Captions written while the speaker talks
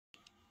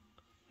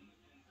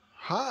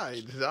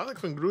Hi, this is Alex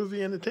from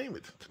Groovy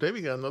Entertainment. Today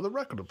we got another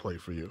record to play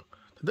for you.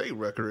 Today's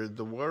record is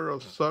The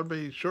World of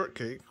Strawberry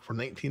Shortcake from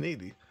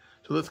 1980.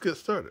 So let's get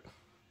started.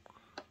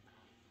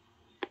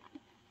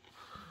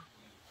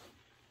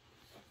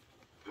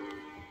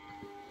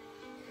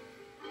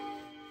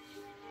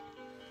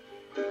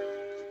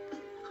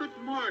 Good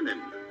morning.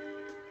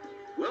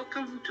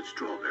 Welcome to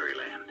Strawberry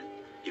Land.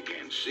 You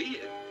can't see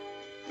it.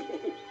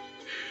 Oh,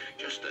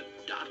 just a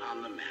dot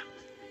on the map.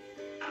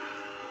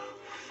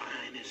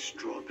 Finest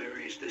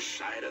strawberries this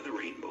side of the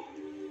rainbow.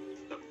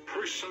 The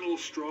personal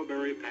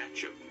strawberry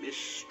patch of Miss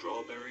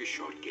Strawberry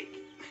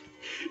Shortcake.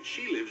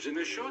 She lives in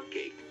a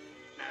shortcake.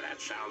 Now that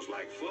sounds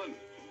like fun.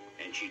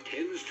 And she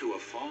tends to a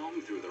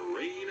farm through the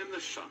rain and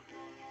the sun.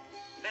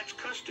 That's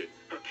Custard,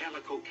 her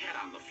calico cat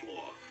on the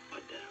floor.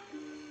 But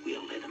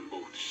we'll let them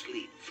both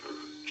sleep for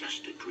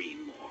just a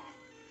dream more.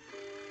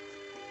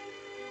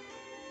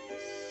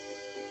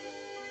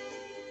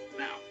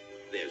 Now,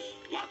 there's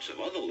lots of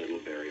other little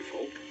berry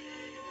folk.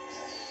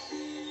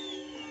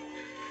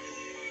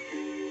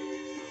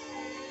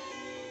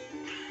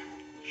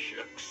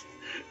 Shucks,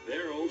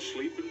 they're all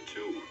sleeping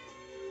too.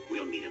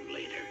 We'll meet them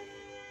later.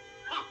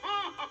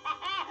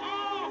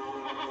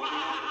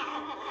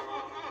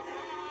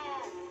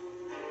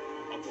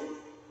 Uh-oh,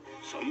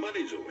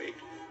 somebody's awake.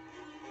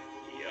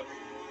 Yep,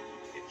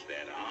 it's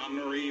that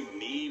ornery,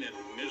 mean, and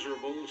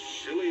miserable,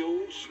 silly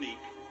old sneak,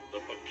 the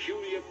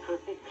peculiar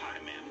purple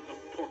pie man of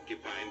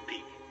Porcupine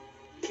Peak.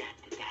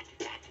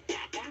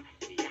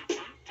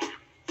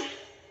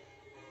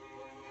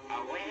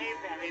 Away,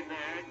 berry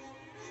birds.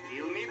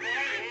 Steal me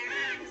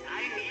berries. I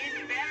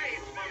need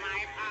berries for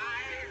my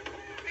pie.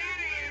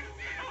 Berries!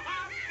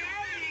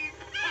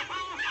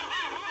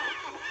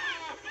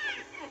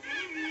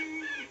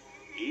 Berries!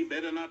 He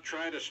better not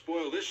try to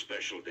spoil this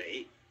special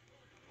day.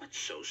 What's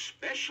so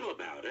special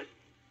about it?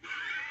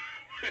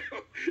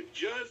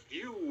 Just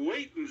you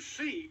wait and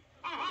see.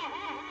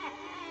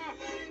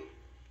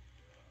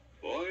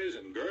 Boys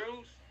and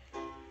girls,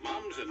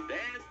 moms and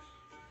dads,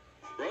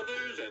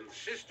 brothers and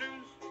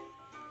sisters,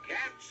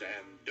 cats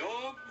and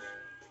dogs,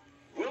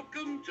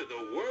 welcome to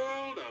the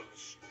world of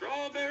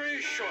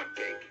Strawberry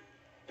Shortcake.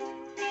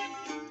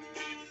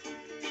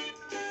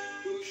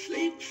 Who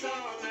sleeps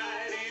all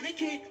night in a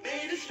cake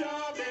made of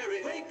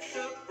strawberry? Wakes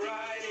up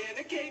bright in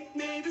a cake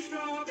made of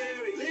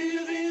strawberry.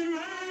 Living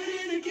right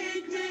in a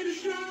cake made of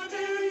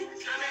strawberry.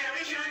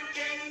 Strawberry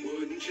shortcake.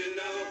 Wouldn't you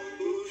know?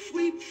 Who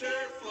sweeps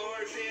her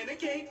floors in a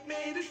cake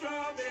made of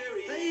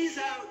strawberry? Plays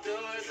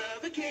outdoors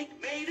of a cake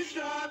made of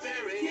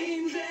strawberry.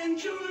 Games and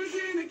chores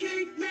in a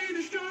cake made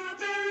of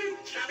strawberry.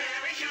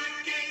 Strawberry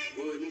shortcake.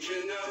 Wouldn't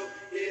you know?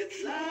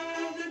 It's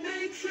love that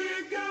makes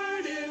her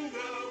garden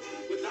grow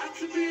with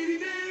lots of pretty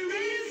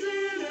berries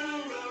in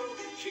a row.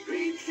 She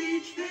greets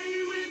each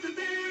day with a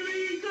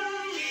berry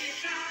glow. She's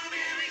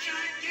strawberry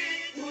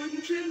shortcake.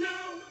 Wouldn't you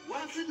know?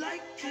 What's it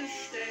like to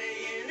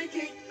stay in a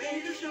cake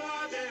made of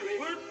strawberry?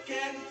 Work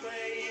and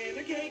play in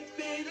a cake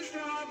made of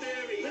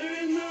strawberry.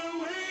 Learn the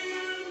way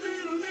of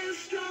little Miss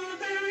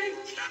Strawberry.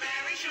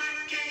 Strawberry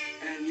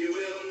shortcake. And you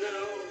will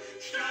know.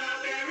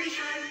 Strawberry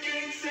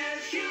shortcake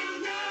says she'll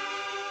know.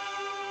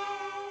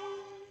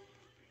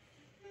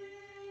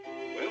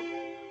 Well,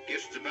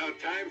 guess it's about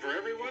time for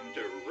everyone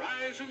to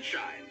rise and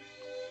shine.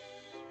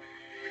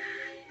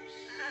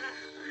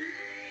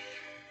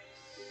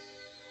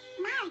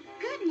 My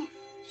goodness,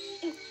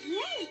 it's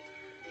late.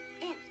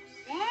 It's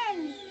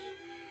very late.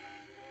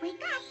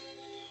 Wake up.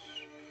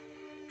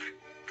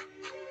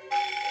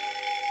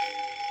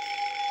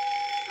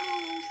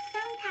 Oh,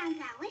 sometimes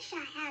I wish I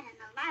had an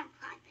alarm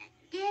clock that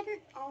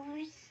didn't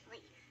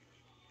oversleep.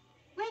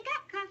 Wake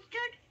up,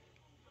 Custard.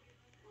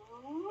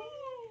 Oh,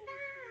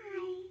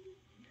 my.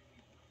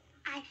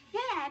 I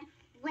said,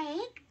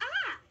 wake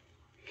up.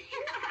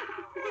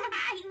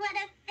 My, what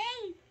a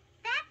face.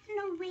 That's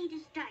no way to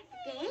start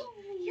the day.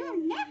 You'll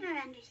never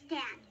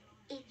understand.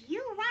 If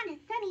you want a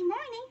sunny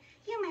morning,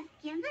 you must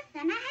give the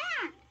sun a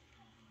hand.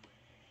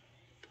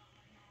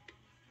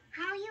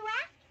 How, you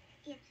ask?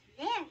 It's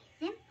very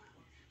simple.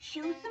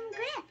 Show some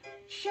grit.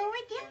 Show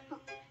a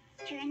dimple.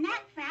 Turn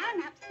that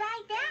frown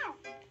upside down.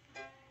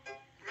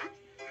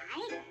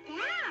 Upside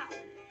down.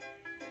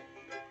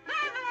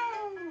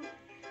 Oh,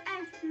 a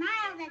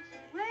smile that's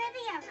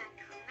worthy of a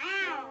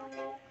clown.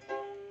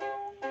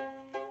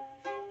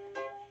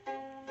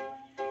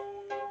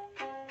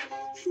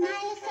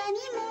 Smile,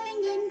 sunny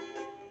morning.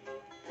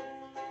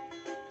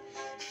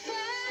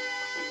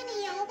 Sunny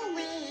all the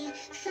way.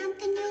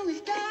 Something new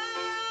is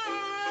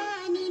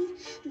dawning.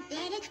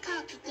 Bet it's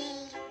called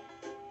today.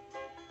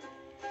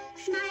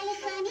 Smile,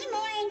 sunny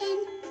morning.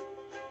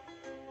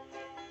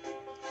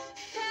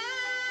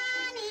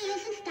 Sunny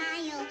is in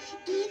style.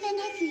 Even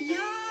if you're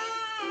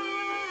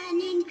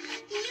yawning,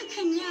 you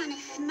can yawn a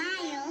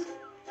smile.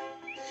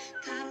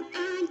 Come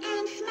on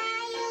and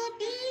smile,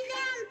 bees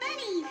and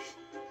bunnies.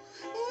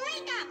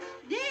 Wake up,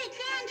 birds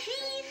and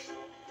trees.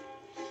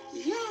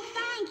 You'll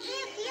find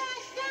if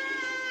you're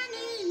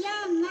sunny,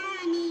 your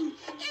morning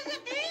is a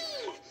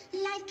breeze.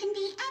 Life can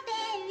be a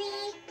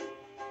berry.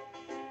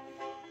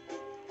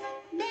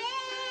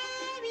 Berry.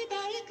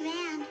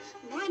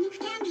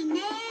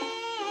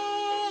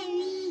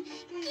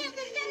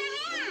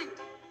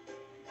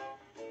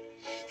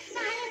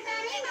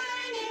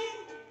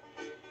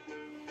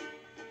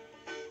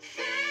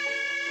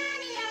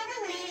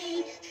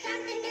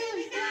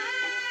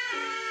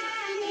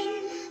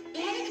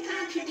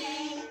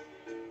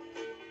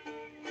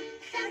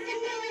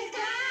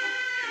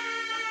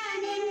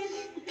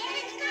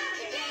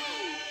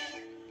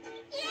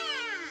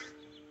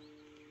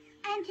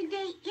 And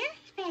today is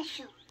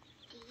special.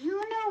 Do you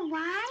know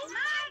why?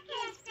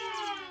 Market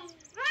Day!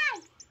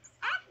 Right!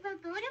 Off we'll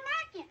go to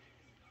market.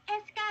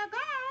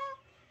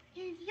 Escargot,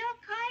 is your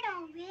card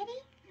all ready?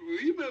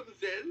 Oui,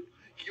 mademoiselle.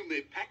 You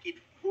may pack it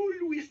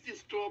full with the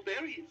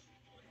strawberries.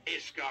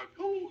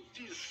 Escargot,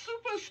 the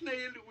super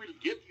snail, will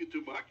get you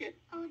to market.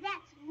 Oh,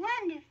 that's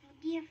wonderful,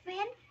 dear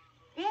friend.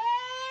 Very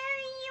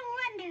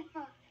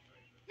wonderful.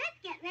 Let's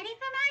get ready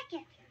for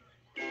market.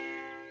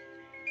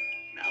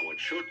 Now, what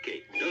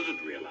Shortcake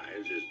doesn't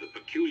realize is the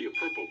peculiar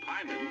purple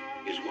pieman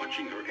is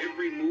watching her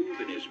every move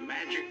in his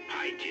magic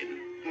pie tin.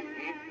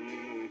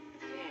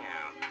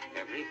 Yeah,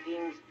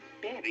 everything's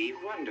very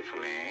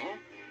wonderful, eh?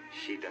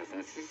 She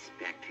doesn't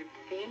suspect a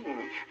thing.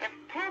 The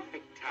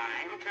perfect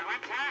time to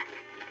attack.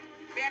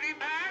 Berry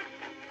bird,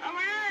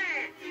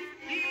 away!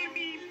 Give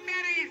me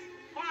berries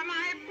for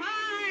my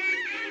pie!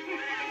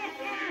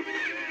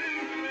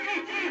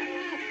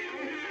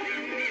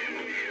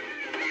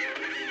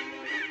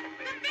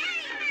 The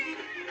berry!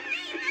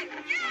 See the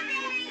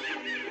strawberry!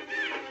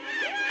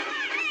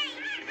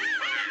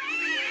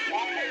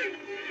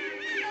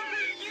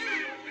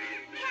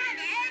 Can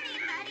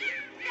anybody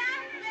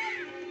stop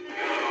them?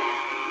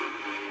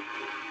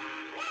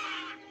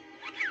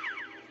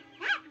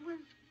 That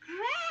was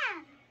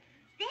grand.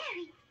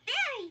 Very,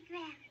 very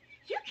grand.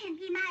 You can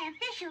be my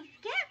official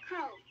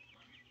scarecrow.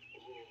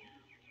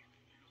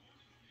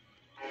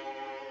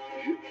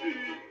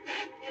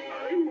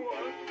 I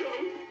want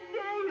those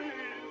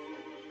berries.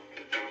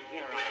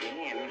 Here I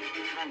am.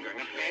 I'm going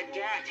to play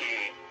dirty.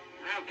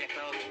 I'll get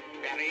those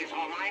berries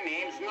or my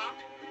name's not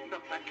the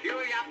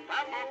peculiar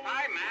purple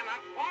pie man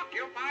of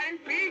Porcupine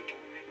Peak.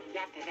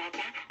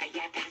 Yatta-da-da,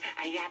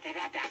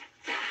 yatta-da-da-da.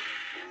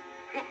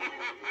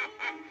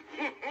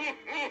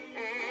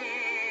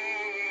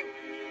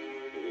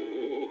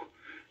 Oh,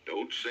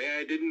 don't say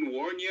I didn't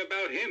warn you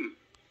about him.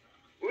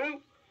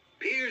 Well,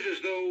 appears as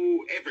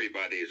though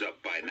everybody's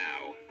up by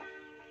now.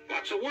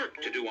 Lots of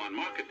work to do on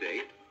market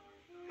day.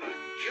 But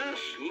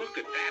just look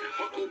at that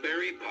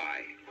huckleberry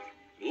pie.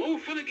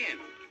 Loafing again.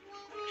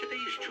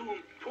 Today's too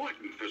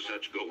important for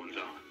such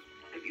goings-on.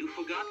 Have you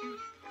forgotten?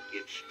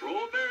 It's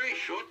Strawberry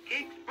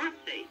Shortcake's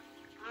birthday.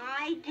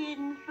 I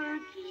didn't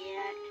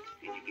forget.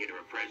 Did you get her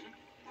a present?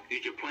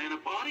 Did you plan a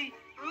party?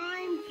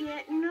 I'm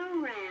getting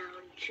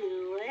around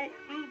to it.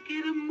 Well,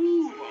 get a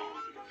move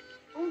on.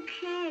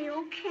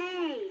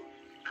 Okay.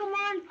 Come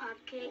on,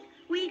 Pupcake.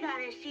 We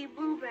gotta see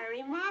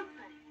Blueberry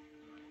Muffin.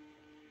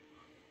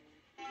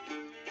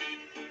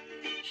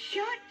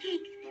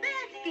 Shortcake's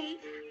birthday.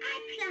 I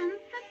plumb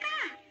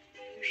forgot.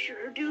 You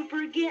sure do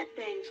forget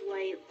things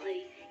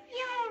lately.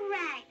 You're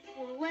right.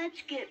 Well,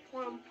 let's get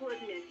plum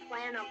pudding and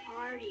plan a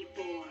party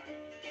for her.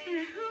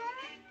 For whom?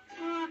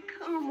 Oh,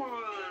 come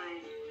on.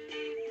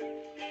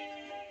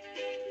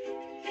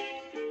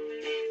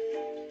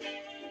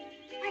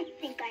 I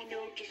think I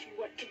know just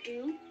what to do.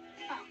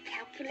 I'll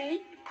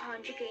calculate,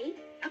 conjugate,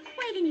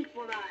 equate, and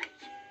equalize,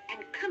 and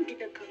come to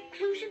the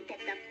conclusion that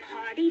the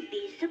party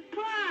be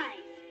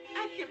surprise.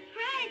 A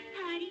surprise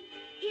party?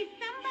 Is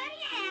somebody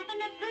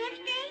having a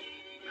birthday?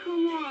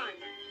 Come on,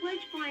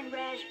 let's find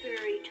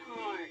Raspberry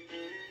Tart.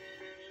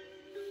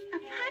 A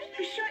party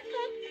for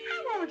Shortcake?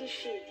 How old is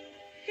she?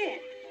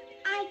 6.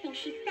 I think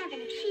she's 7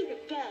 if she's a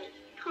day.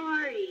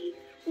 Party.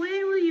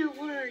 When will you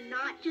learn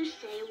not to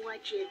say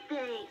what you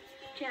think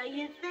till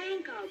you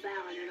think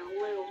about it a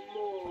little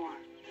more?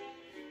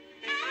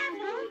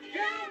 Apple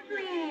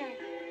dumpling!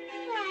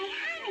 Why,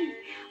 honey,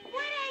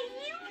 what are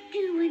you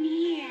doing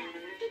here?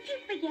 Did you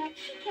forget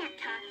she can't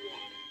talk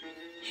yet?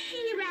 She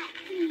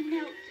writes me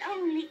notes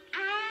only I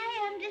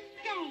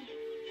understand.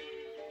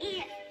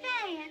 It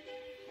says,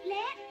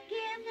 let's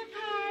give the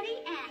party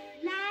at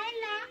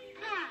Lilac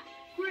Park.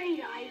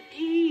 Great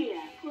idea.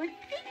 Put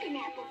thinking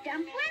apple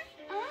dumpling?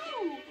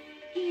 Oh,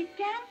 did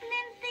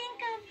dumpling think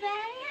of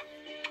that?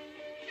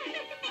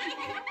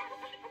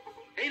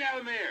 Hey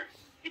down there.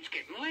 It's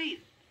getting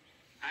late.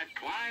 I've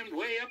climbed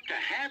way up to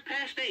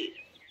 8:30.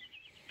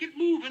 Get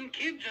moving,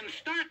 kids, and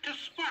start to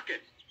spark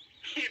it.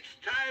 It's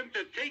time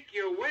to take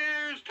your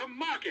wares to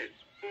market.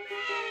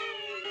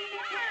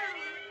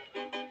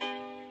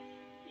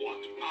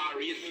 What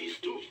Paris is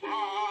to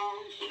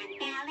France?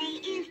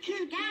 Ballet is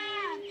to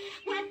dance.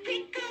 What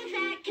prickles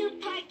are to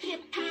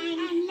porcupine,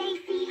 and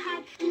lacy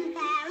hearts to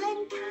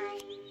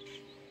Valentine.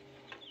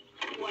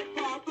 What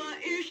papa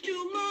is to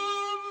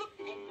mom,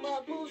 and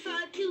bubbles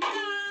are to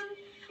gum.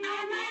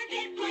 Our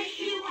marketplace,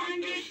 you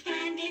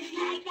understand, is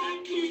like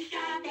that to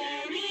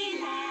Strawberry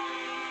Land.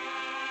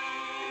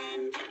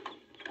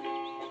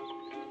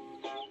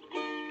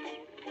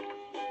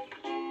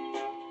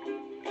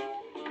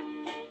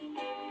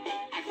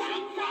 At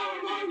Sunflower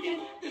Market,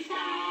 the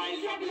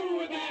skies are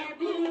bluer there,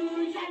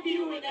 blues are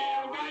fewer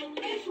there, right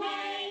this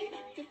way.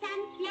 To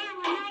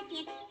Sunflower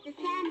Market, the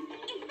sun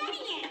is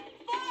funnier.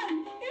 Fun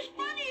is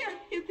funnier.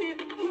 Hip hip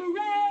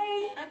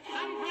hooray! At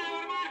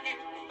Sunflower Market,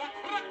 the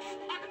crooks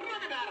are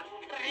crookeder,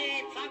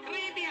 creeps are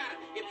creepier.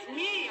 It's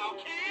me,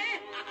 okay?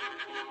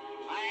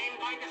 I'm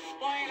going to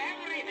spoil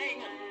everything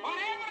for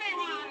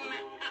everyone.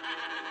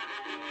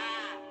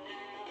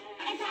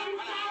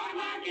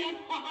 market.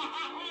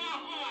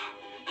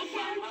 A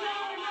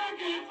sunflower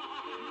market.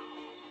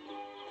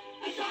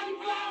 A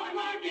sunflower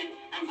market.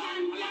 A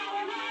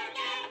sunflower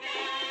market.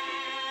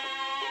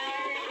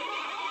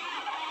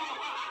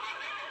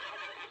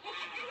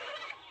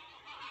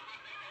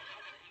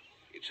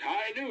 It's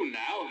high noon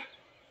now.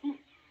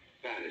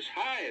 About as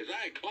high as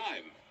I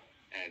climb.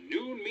 And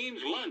noon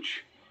means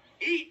lunch.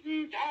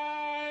 Eating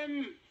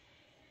time!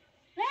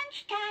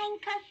 Lunchtime,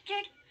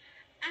 Custard.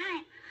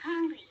 I'm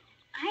hungry.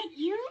 Aren't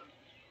you?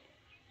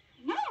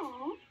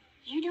 No,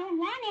 you don't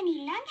want any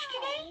lunch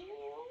today?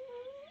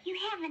 You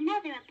have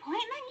another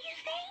appointment, you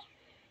say?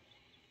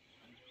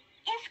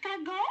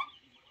 Escargot?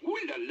 Ooh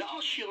la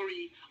la,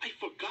 chérie. I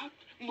forgot.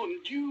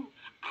 Mon Dieu.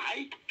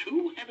 I,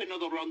 too, have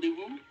another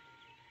rendezvous.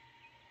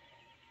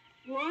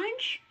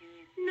 Lunch?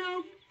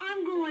 No,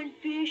 I'm going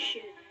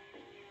fishing.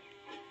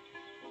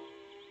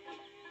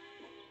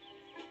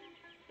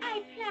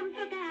 I plumb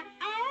forgot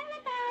all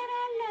about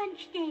our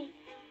lunch date.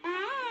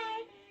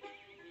 Bye.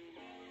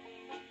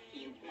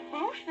 You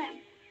both are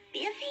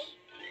busy?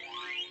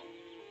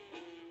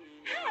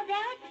 How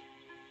about...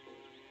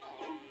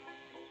 Oh.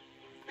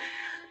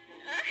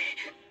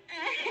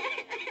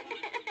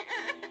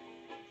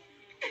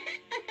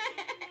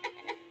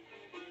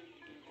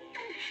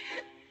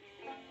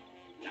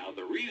 Now,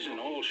 the reason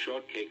all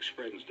Shortcake's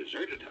friends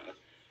deserted her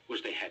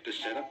was they had to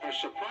set up a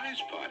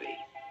surprise party.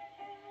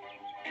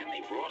 And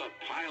they brought a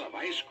pile of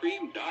ice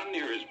cream darn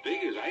near as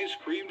big as Ice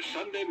Cream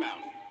Sunday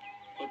Mountain.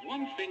 But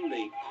one thing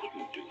they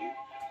couldn't do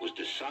was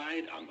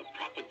decide on the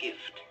proper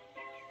gift.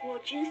 We'll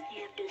just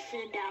have to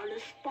send out a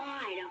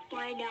spy to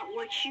find out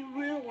what she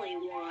really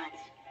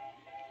wants.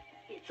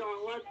 It's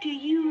all up to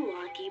you,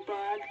 Lucky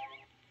Bug.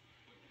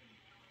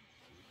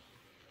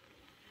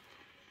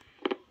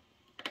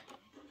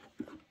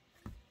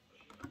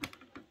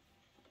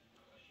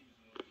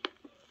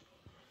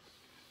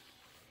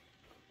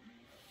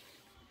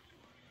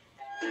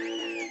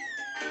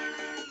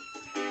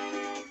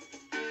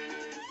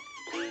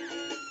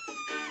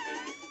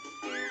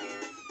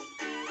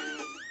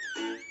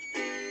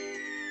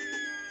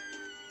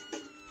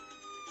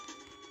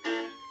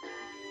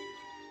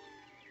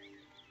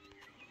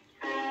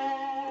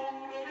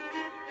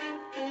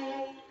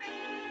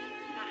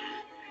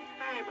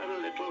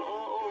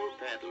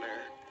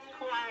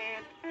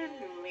 Quiet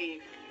and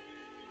meek.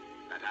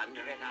 But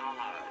under it all,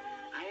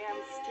 I am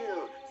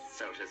still,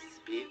 so to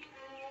speak,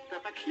 the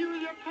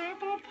peculiar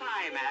purple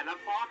pie man of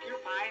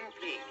Porcupine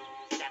Peak.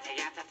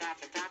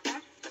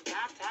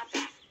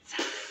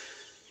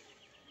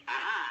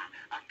 Aha,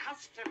 a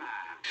customer.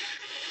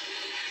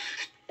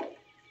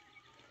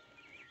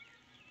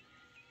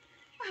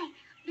 Why,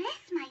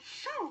 bless my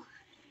soul.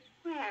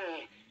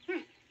 Well,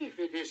 if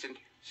it isn't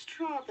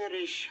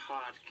strawberry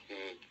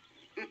shortcake.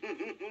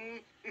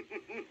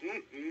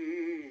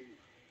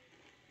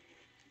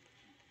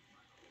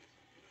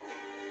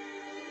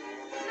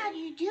 How do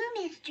you do,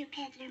 Mr.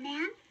 Peddler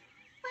Man?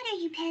 What are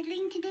you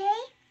peddling today?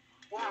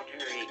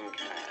 Watering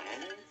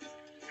can.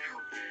 How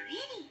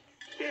pretty.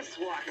 This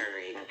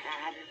watering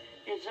can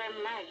is a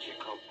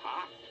magical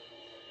pot.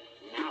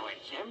 Now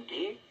it's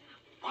empty,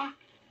 but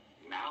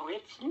now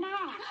it's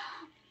not.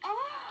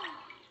 Oh,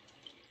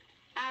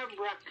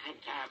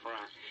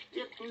 Abracadabra,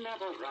 it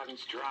never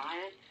runs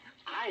dry.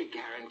 I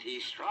guarantee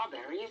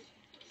strawberries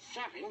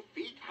 7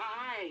 feet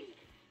high.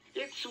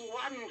 It's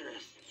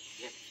wondrous.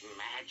 It's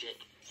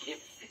magic.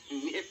 It's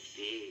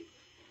nifty.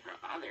 For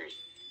others,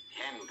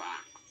 $10.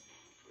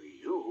 For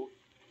you,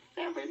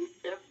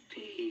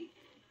 $7.50.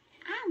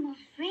 I'm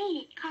afraid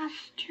it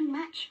costs too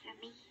much for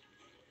me.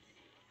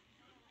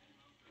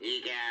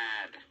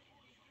 Egad.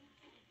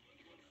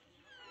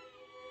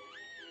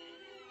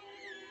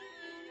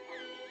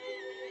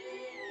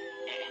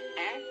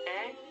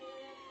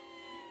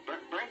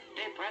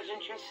 Birthday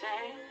present, you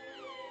say?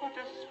 What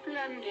a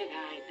splendid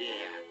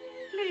idea.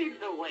 Lead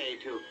the way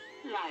to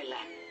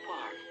Lilac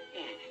Park.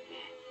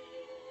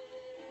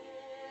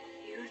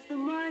 Here's the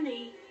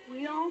money.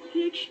 We all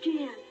pitched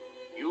in.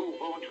 You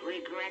won't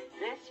regret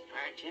this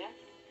purchase.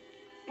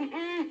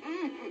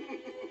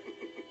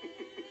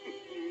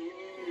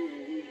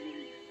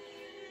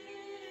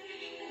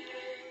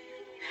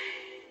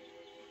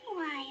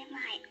 Why am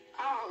I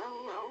all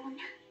alone?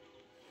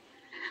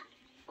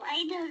 Why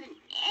doesn't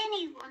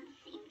anyone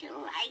seem to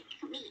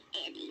like me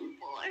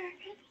anymore?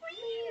 We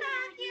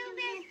love you,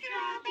 Miss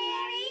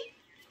Strawberry.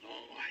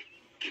 Oh, I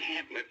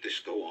can't let this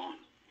go on.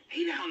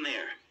 Hey, down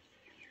there.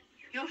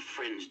 Your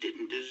friends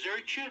didn't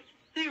desert you.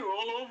 They're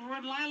all over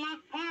in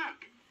Lilac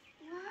Park.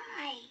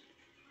 Why?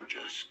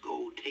 Just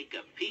go take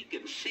a peek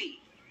and see.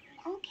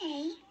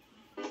 Okay.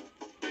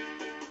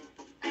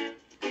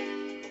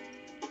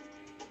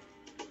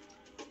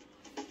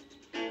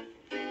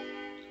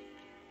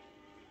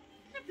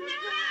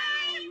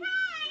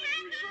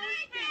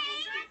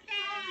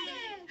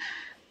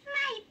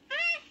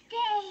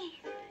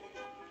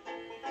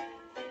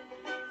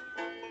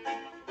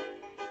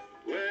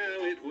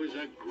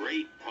 A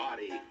great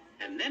party,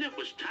 and then it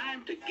was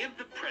time to give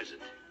the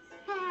present.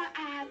 For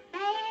our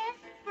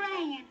best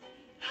friend.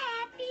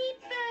 Happy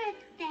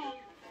birthday.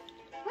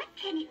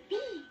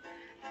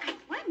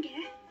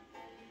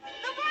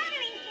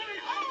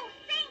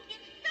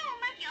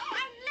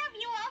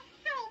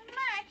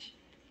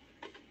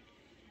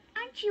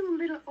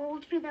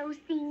 those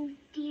things,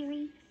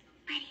 dearie.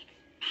 But it's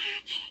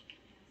magic.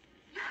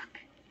 Look,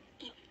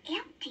 it's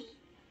empty,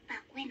 but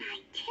when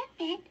I tip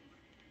it...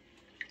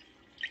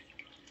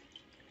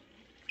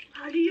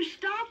 How do you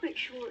stop it,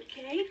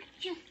 Shortcake?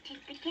 Just tip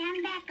the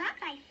can back up,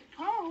 I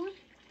suppose.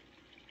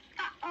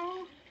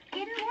 Uh-oh,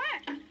 didn't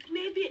work.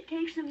 Maybe it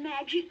takes a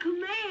magic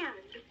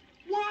command.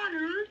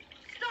 Water,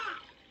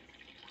 stop.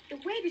 The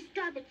way to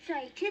stop it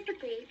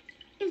scientifically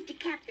is to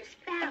cap the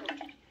spout.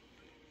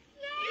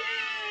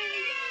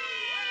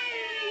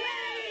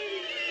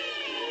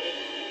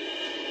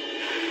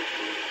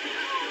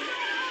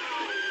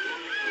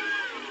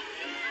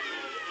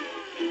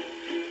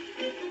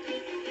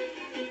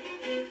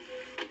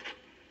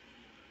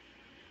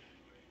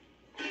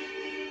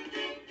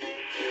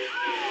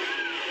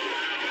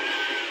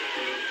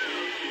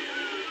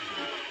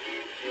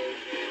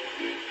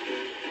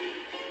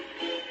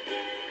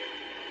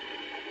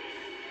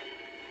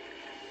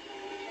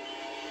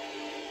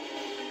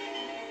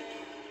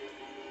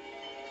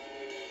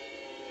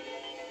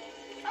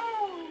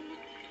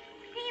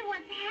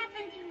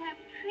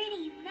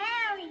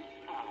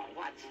 Oh,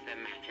 what's the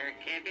matter,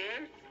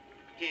 kiddies?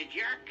 Did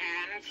your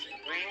can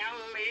spring a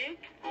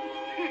leak?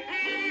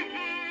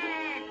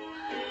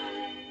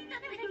 The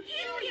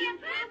peculiar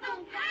purple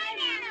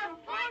pineapple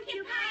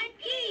porcupine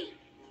pea.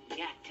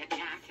 Yeah,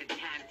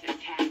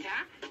 ta-ta-ta-ta-ta-ta-ta,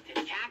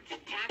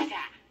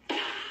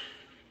 ta-ta-ta-ta-ta.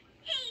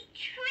 He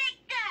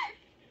tricked us.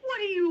 What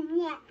do you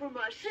want from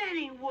us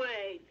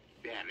anyway?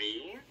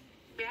 Berries,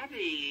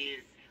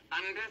 berries.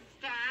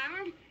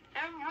 Understand?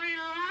 Every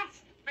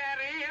last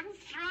berry in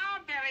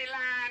Strawberry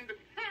Land.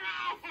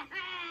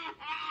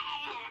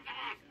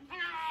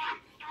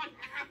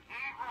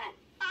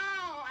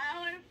 Oh,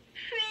 our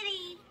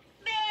pretty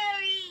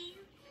berries.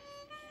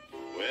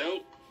 Well,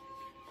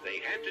 they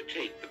had to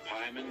take the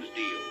pieman's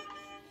deal.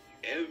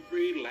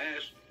 Every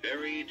last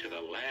berry to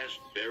the last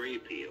berry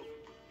peel.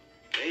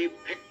 They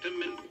picked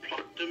them and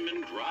plucked them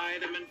and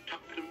dried them and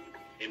tucked them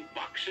in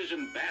boxes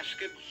and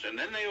baskets, and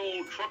then they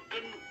all trucked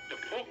them to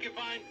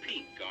Porcupine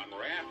Peak on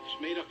rafts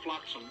made of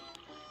flotsam.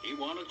 He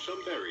wanted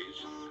some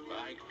berries.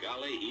 By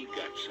golly, he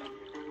got some.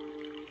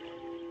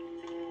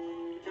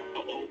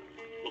 Uh-oh,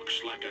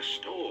 looks like a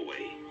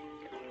stowaway.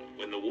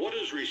 When the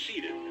waters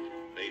receded,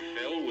 they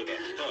fell with a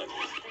thud,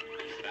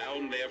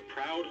 found their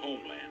proud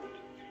homeland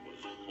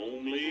was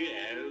homely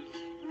as...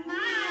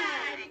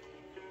 Mud.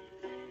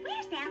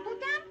 Where's Apple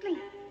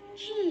Dumpling?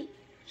 Gee,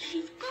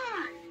 she's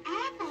gone.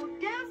 Apple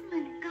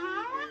Dumpling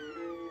gone?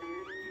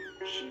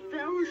 She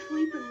fell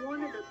asleep in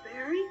one of the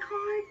berry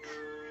carts,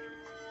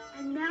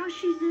 and now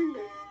she's in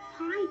the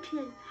Pie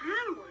Tin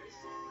Palace.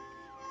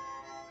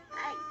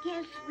 I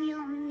guess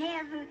we'll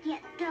never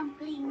get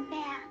Dumpling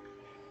back.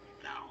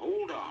 Now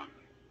hold on.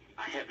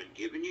 I haven't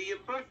given you your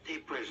birthday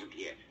present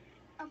yet.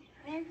 A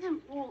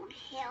present won't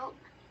help.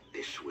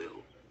 This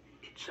will.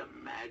 It's a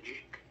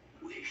magic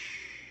wish.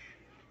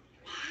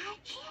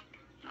 Magic?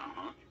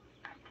 Uh-huh.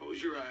 Now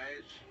close your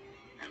eyes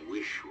and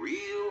wish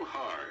real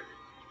hard.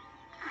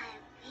 I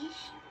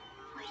wish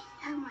for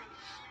someone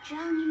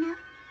strong enough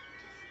to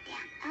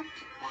stand up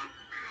to that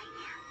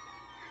pineapple.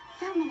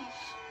 Someone as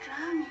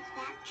strong as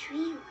that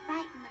tree who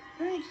frightened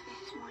the birds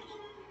this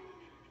morning.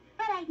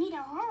 But I'd need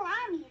a whole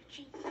army of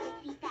trees to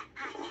defeat that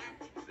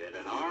pineapple. Then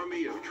an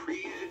army of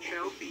trees it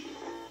shall be,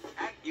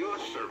 at your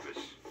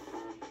service.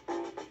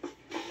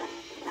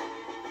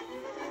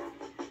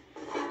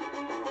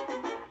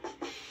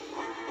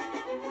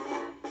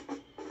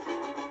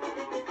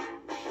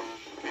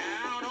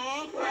 Count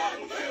off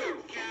 1,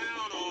 2.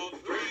 Count off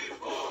 3,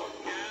 4.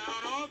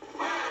 Count off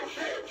 5,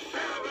 6,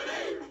 7,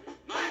 8,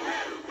 9,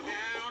 10.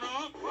 Count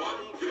off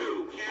 1,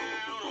 2.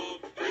 Count off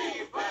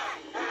 3, 4.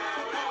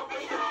 Count off the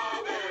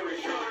strawberry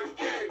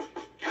shortcake.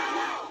 Count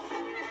off.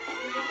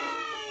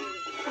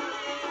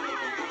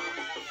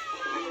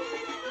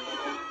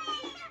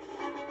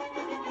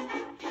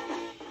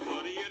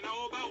 What do you know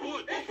about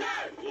wood?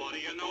 What do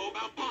you know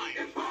about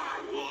pine?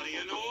 What do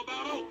you know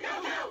about oak?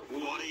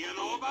 What do you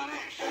know about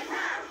ash? Count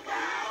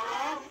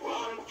off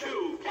 1,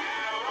 2.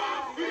 Count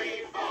off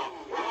 3, 4.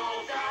 Roll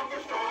down the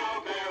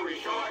strawberry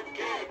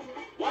shortcake.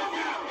 Walk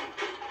out.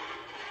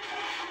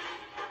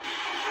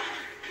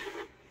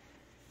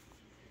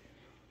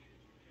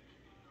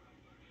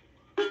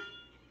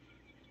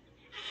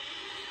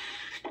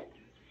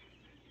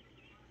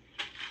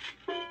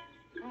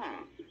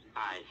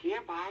 I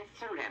hereby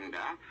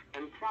surrender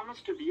and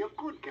promise to be a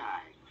good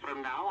guy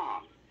from now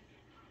on.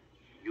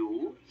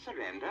 You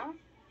surrender?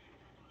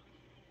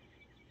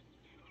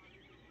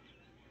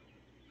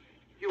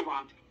 You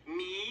want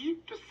me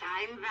to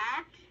sign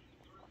that?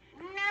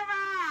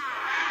 Never!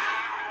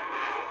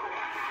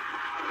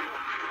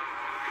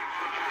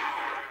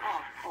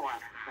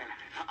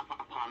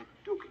 Upon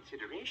due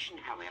consideration,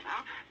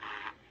 however,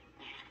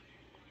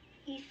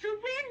 He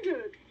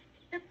surrendered.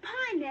 The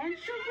Pie Man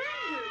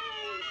surrendered.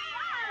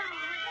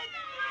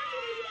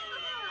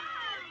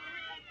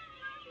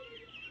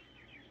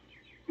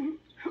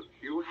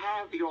 you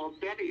have your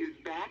berries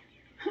back.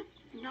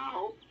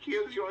 Now,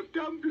 here's your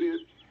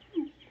dumpling.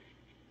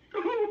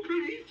 Oh,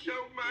 please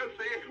show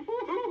mercy.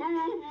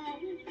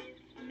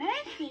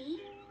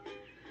 Mercy,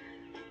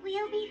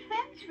 we'll be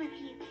friends with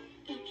you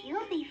if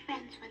you'll be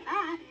friends with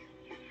us.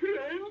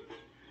 Friends?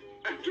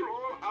 After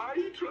all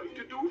I tried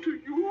to do to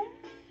you?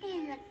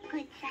 There's a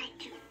good side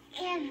to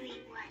everyone.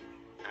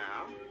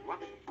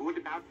 What's good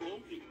about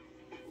me?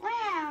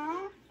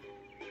 Well,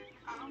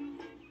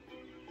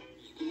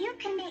 you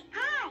can make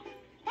pie.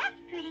 That's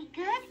pretty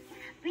good.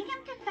 Bring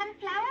them to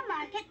Sunflower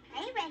Market,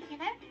 pay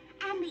regular,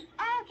 and we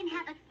all can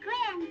have a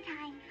grand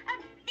time. A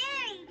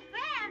very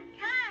grand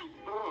time.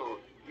 Oh,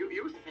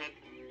 you said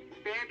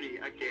Betty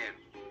again.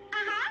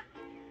 Uh-huh.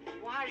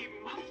 Why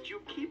must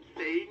you keep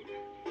saying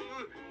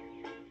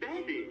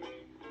Betty?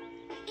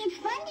 It's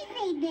fun to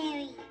say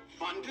berry.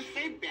 Fun to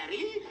say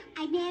Betty?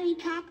 I berry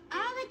talk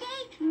all the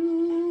day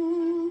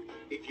through.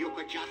 If you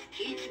could just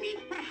teach me,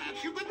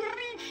 perhaps you could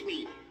reach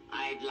me.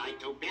 I'd like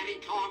to berry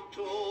talk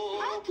too.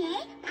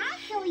 Okay, I'll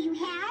show you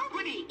how.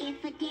 Goody.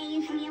 If a day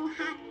is real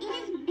hot, it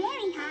is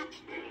very hot.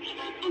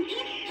 And if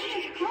it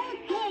is cold,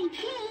 very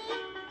chilly.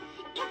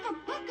 If a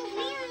book is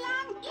real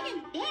long, it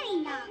is very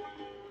long.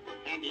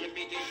 And if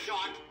it is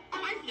short,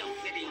 I feel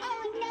silly.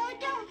 Oh no,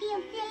 don't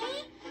feel silly.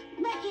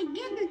 But you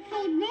didn't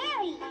say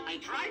berry. I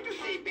tried to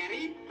say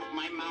Betty.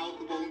 My mouth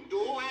won't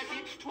do as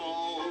it's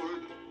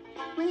told.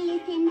 Well,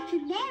 listen to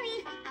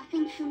berries. I'll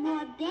sing some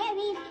more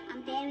berries.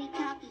 On berry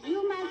talk,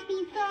 you must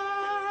be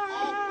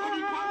sold.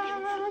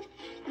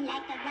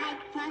 Like a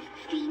ripe frost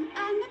stream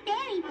on the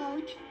berry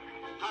boat.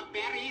 Her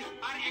berries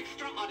are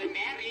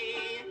extraordinary.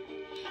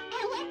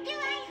 And what do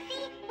I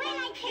see when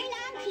I turn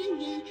on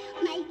TV?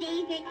 My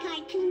favorite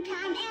cartoon,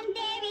 Tom and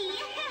Berry.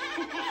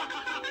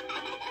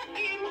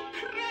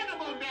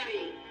 Incredible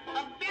berry! A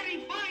very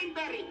fine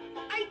berry!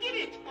 I did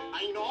it!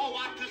 I know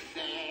what to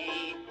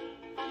say.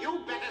 You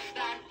better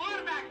stand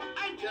far back.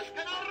 I'm just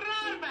gonna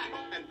roar back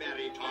and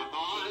berry talk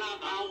all of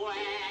the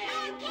way.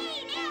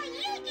 Okay, now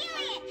you do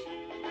it.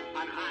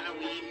 On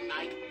Halloween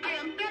night, I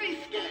am very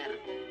scared.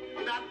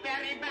 The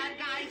very bad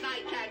guys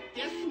I can't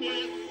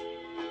dismiss.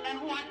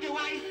 And what do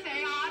I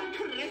say on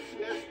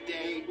Christmas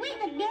Day?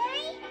 With a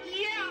berry?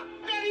 Yeah,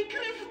 Merry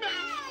Christmas!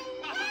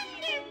 Oh,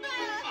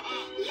 wonderful!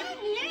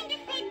 You've learned to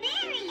say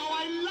berry. Oh,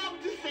 I love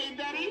to say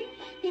Betty.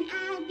 Then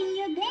I'll be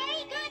your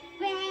very good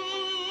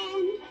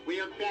friend.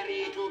 We'll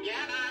berry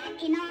together.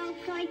 In all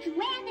sorts of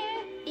weather.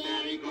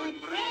 Very good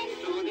friends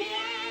to the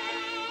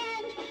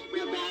end.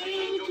 We'll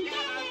berry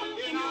together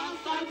in all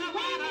sorts of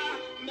weather.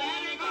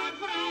 Very good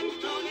friends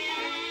to the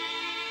end.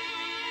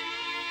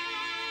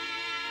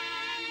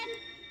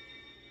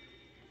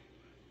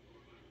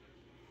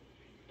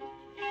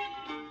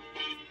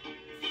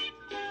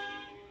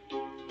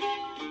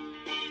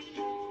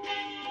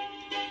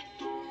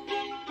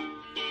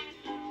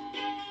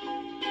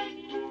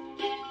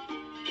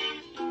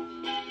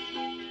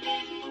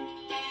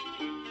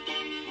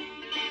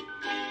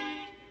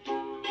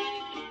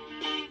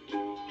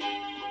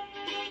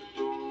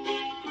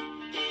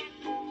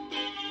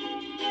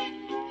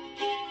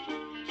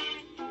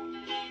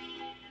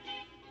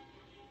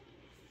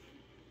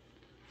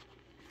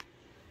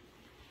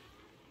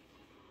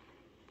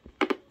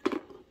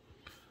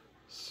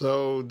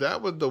 So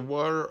that was the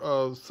War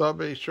of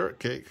Strawberry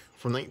Shortcake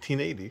from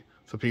 1980.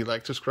 So if you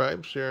like,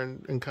 subscribe, share,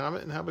 and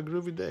comment, and have a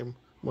groovy day.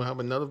 We'll have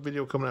another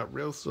video coming out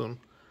real soon.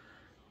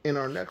 And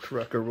our next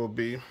record will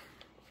be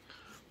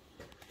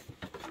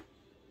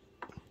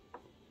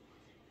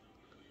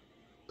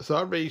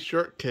Strawberry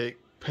Shortcake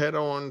Pet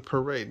on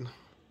Parade.